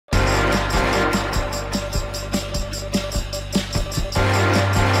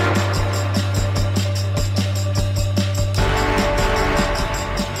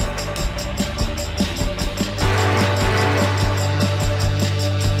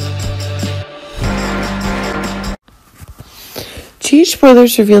Teenage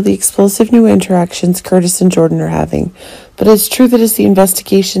spoilers reveal the explosive new interactions Curtis and Jordan are having, but it's true that as the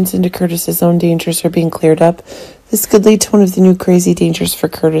investigations into Curtis's own dangers are being cleared up, this could lead to one of the new crazy dangers for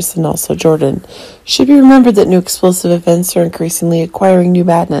Curtis and also Jordan. It should be remembered that new explosive events are increasingly acquiring new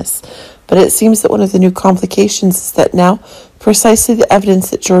madness, but it seems that one of the new complications is that now precisely the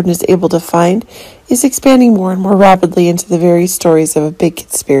evidence that Jordan is able to find is expanding more and more rapidly into the very stories of a big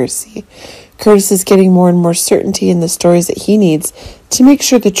conspiracy. Curtis is getting more and more certainty in the stories that he needs to make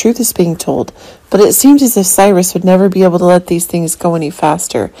sure the truth is being told, but it seemed as if Cyrus would never be able to let these things go any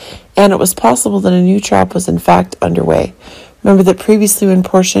faster, and it was possible that a new trap was in fact underway. Remember that previously when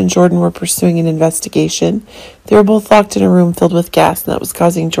Portia and Jordan were pursuing an investigation, they were both locked in a room filled with gas, and that was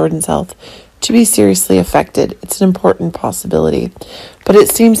causing Jordan's health to be seriously affected. It's an important possibility. But it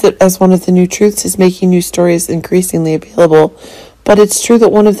seems that as one of the new truths is making new stories increasingly available, but it's true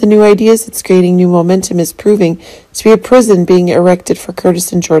that one of the new ideas that's creating new momentum is proving to be a prison being erected for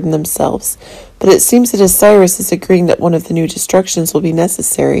Curtis and Jordan themselves. But it seems that as Cyrus is agreeing that one of the new destructions will be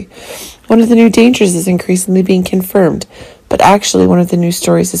necessary, one of the new dangers is increasingly being confirmed. But actually, one of the new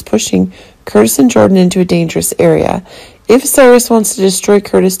stories is pushing Curtis and Jordan into a dangerous area. If Cyrus wants to destroy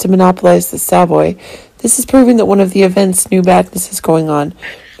Curtis to monopolize the Savoy, this is proving that one of the events' new madness is going on.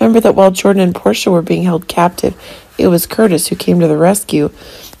 Remember that while Jordan and Portia were being held captive, it was Curtis who came to the rescue.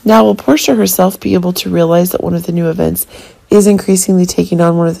 Now, will Portia herself be able to realize that one of the new events is increasingly taking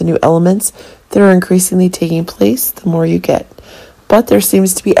on one of the new elements that are increasingly taking place the more you get? But there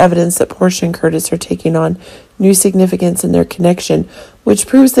seems to be evidence that Portia and Curtis are taking on new significance in their connection, which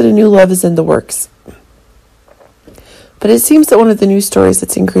proves that a new love is in the works. But it seems that one of the new stories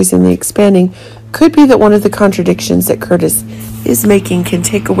that's increasingly expanding could be that one of the contradictions that Curtis is making can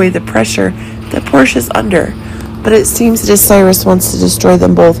take away the pressure that Portia's under. But it seems that as Cyrus wants to destroy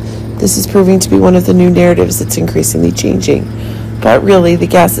them both, this is proving to be one of the new narratives that's increasingly changing. But really, the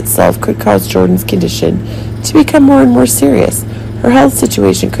gas itself could cause Jordan's condition to become more and more serious. Her health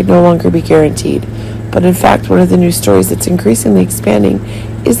situation could no longer be guaranteed. But in fact, one of the new stories that's increasingly expanding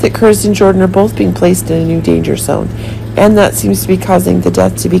is that Curtis and Jordan are both being placed in a new danger zone, and that seems to be causing the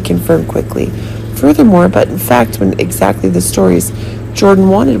death to be confirmed quickly. Furthermore, but in fact, when exactly the stories Jordan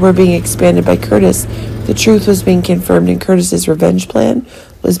wanted were being expanded by Curtis, the truth was being confirmed, and Curtis's revenge plan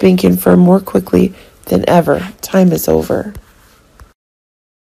was being confirmed more quickly than ever. Time is over.